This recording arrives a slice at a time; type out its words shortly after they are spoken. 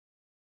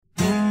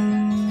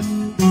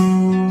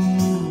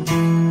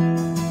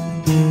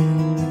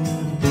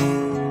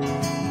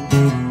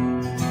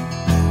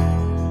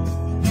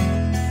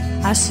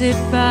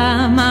sit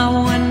by my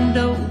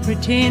window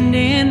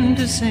pretending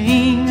to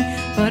sing,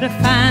 but I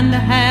find I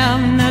have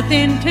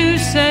nothing to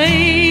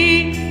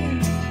say.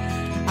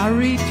 I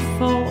reach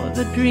for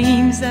the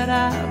dreams that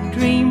I've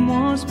dreamed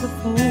once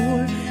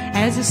before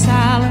as I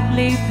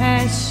silently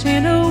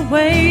passing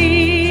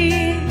away.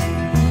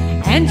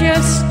 And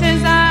just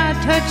as I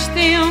touch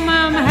them,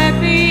 I'm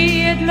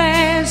happy at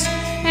last,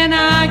 and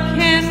I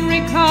can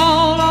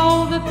recall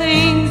all the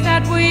things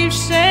that we've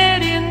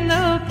said in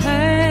the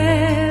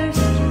past.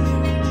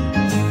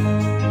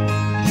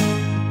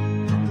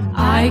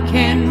 I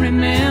can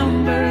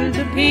remember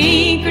the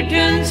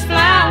Pinkerton's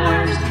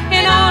flowers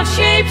in all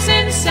shapes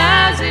and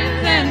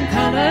sizes and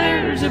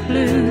colors of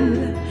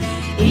blue.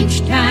 Each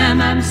time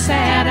I'm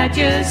sad, I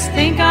just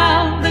think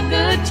of the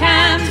good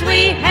times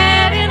we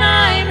had, and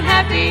I'm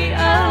happy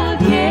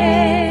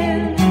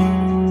again.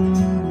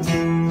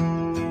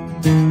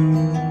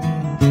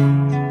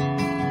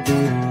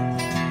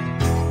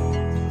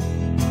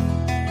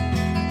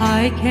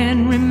 I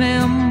can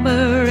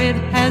remember it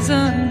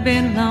hasn't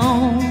been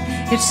long.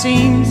 It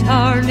seems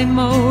hardly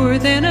more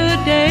than a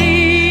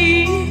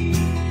day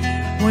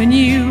when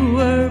you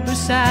were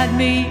beside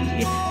me,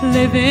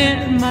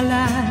 living my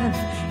life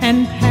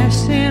and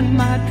passing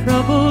my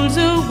troubles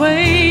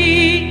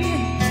away.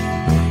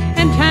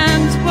 And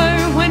times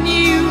were when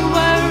you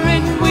were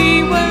and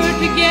we were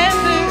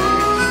together,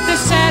 the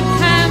sad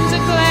times,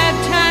 the glad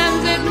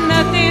times that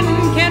nothing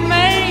can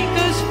make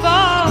us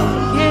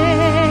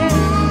forget.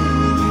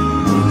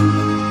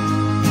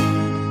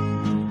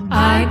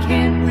 I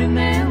can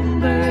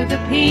remember the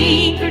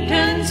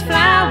Pinkerton's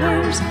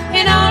flowers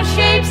in all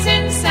shapes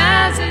and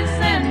sizes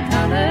and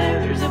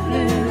colors of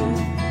blue.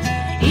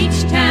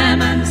 Each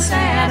time I'm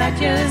sad, I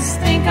just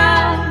think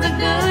of the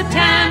good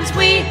times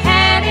we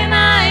had, and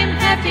I'm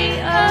happy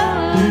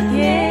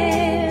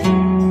again.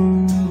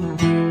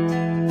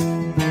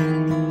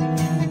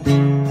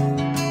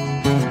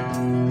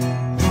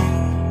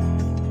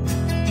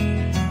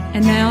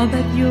 And now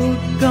that you're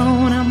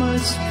gone, I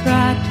must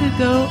try to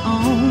go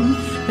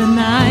on. The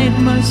night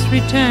must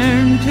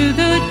return to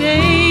the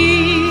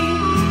day,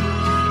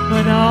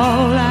 but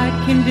all I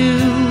can do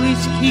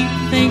is keep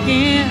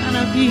thinking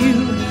of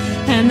you,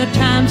 and the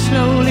time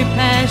slowly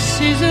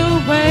passes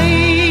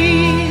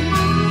away.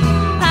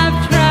 I've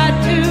tried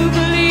to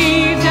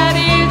believe that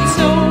it's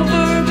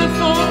over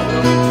before,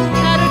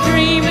 that a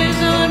dream is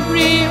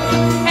unreal,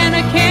 and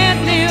I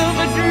can't live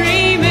a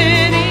dream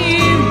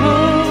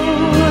anymore.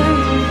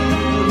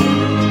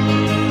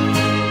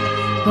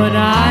 But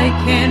I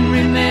can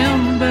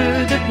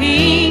remember the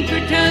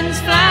Pinkerton's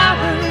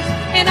flowers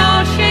in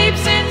all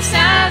shapes and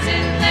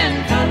sizes and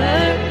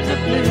colors of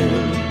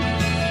blue.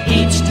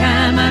 Each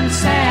time I'm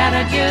sad,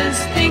 I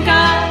just think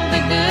of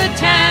the good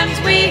times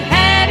we had.